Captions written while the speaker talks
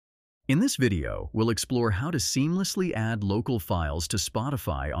In this video, we'll explore how to seamlessly add local files to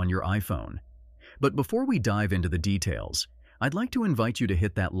Spotify on your iPhone. But before we dive into the details, I'd like to invite you to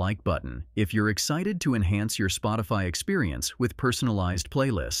hit that like button if you're excited to enhance your Spotify experience with personalized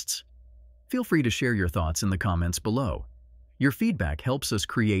playlists. Feel free to share your thoughts in the comments below. Your feedback helps us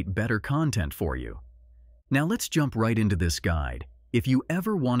create better content for you. Now let's jump right into this guide. If you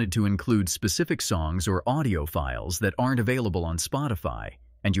ever wanted to include specific songs or audio files that aren't available on Spotify,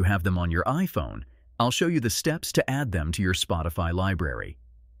 and you have them on your iPhone, I'll show you the steps to add them to your Spotify library.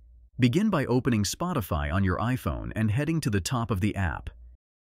 Begin by opening Spotify on your iPhone and heading to the top of the app.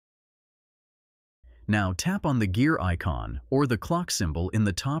 Now tap on the gear icon or the clock symbol in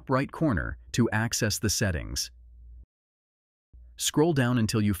the top right corner to access the settings. Scroll down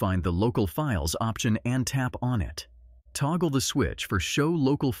until you find the Local Files option and tap on it. Toggle the switch for Show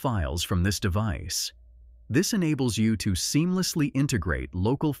Local Files from this device. This enables you to seamlessly integrate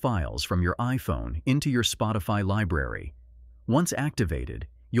local files from your iPhone into your Spotify library. Once activated,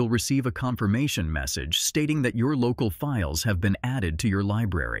 you'll receive a confirmation message stating that your local files have been added to your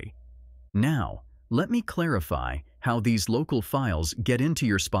library. Now, let me clarify how these local files get into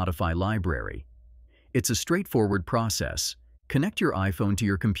your Spotify library. It's a straightforward process. Connect your iPhone to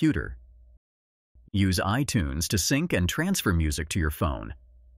your computer. Use iTunes to sync and transfer music to your phone.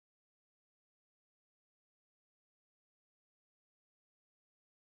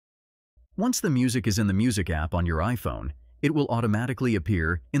 Once the music is in the Music app on your iPhone, it will automatically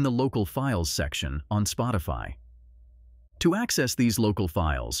appear in the Local Files section on Spotify. To access these local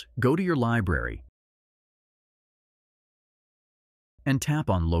files, go to your library and tap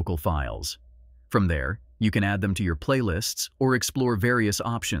on Local Files. From there, you can add them to your playlists or explore various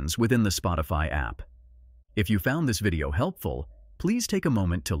options within the Spotify app. If you found this video helpful, please take a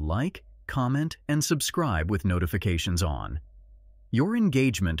moment to like, comment, and subscribe with notifications on. Your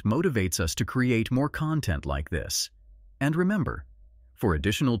engagement motivates us to create more content like this. And remember, for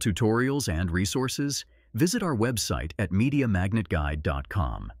additional tutorials and resources, visit our website at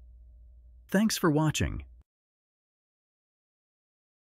MediaMagnetGuide.com. Thanks for watching.